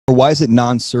why is it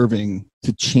non-serving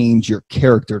to change your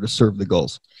character to serve the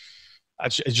goals?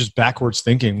 It's just backwards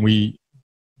thinking.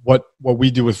 What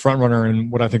we do with Frontrunner,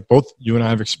 and what I think both you and I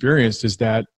have experienced, is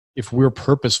that if we're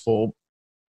purposeful,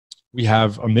 we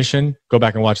have a mission. Go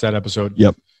back and watch that episode.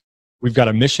 Yep. We've got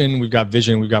a mission, we've got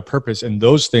vision, we've got purpose, and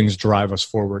those things drive us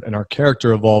forward, and our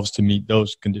character evolves to meet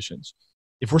those conditions.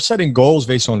 If we're setting goals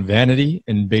based on vanity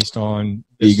and based on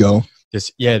ego,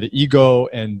 the ego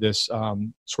and this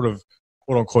sort of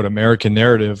quote unquote American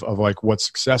narrative of like what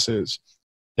success is,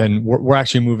 then we're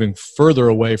actually moving further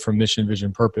away from mission,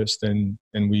 vision, purpose than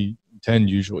we intend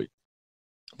usually.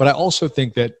 But I also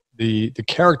think that the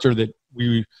character that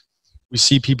we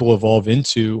see people evolve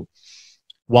into,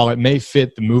 while it may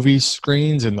fit the movie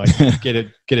screens and like get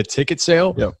a ticket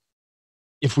sale, yep.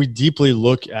 If we deeply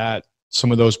look at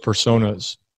some of those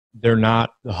personas, they're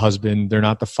not the husband, they're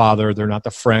not the father, they're not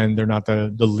the friend, they're not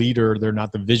the leader, they're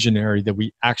not the visionary that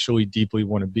we actually deeply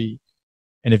want to be.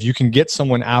 And if you can get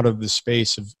someone out of the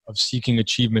space of seeking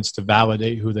achievements to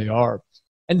validate who they are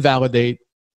and validate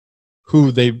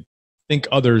who they think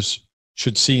others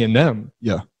should see in them,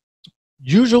 yeah,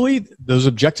 usually those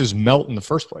objectives melt in the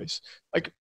first place.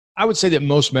 Like, I would say that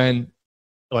most men,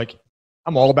 like,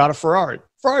 I'm all about a Ferrari.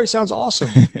 Ferrari sounds awesome.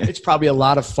 It's probably a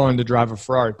lot of fun to drive a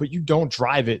Ferrari, but you don't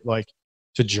drive it like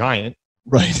to Giant,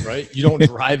 right? You don't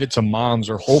drive it to Mom's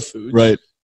or Whole Foods, right?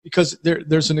 Because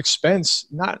there's an expense,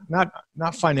 not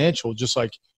financial. Just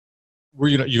like,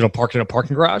 you're gonna park in a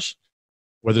parking garage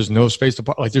where there's no space to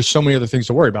park. Like, there's so many other things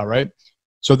to worry about, right?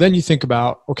 So then you think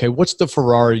about, okay, what's the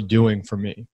Ferrari doing for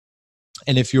me?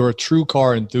 And if you're a true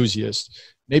car enthusiast,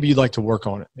 maybe you'd like to work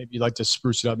on it. Maybe you'd like to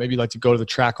spruce it up. Maybe you'd like to go to the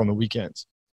track on the weekends.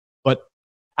 But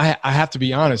I have to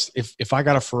be honest, if I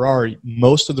got a Ferrari,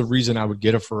 most of the reason I would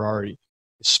get a Ferrari,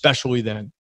 especially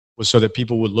then, was so that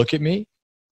people would look at me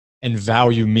and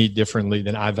value me differently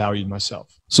than I valued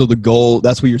myself. So the goal,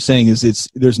 that's what you're saying, is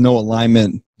there's no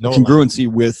alignment, congruency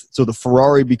with, so the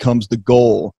Ferrari becomes the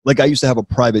goal. Like, I used to have a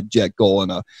private jet goal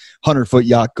and a 100-foot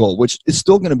yacht goal, which is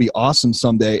still going to be awesome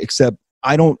someday, except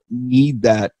I don't need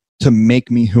that to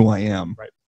make me who I am. Right.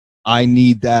 I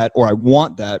need that, or I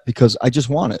want that because I just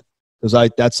want it.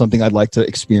 Because that's something I'd like to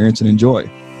experience and enjoy.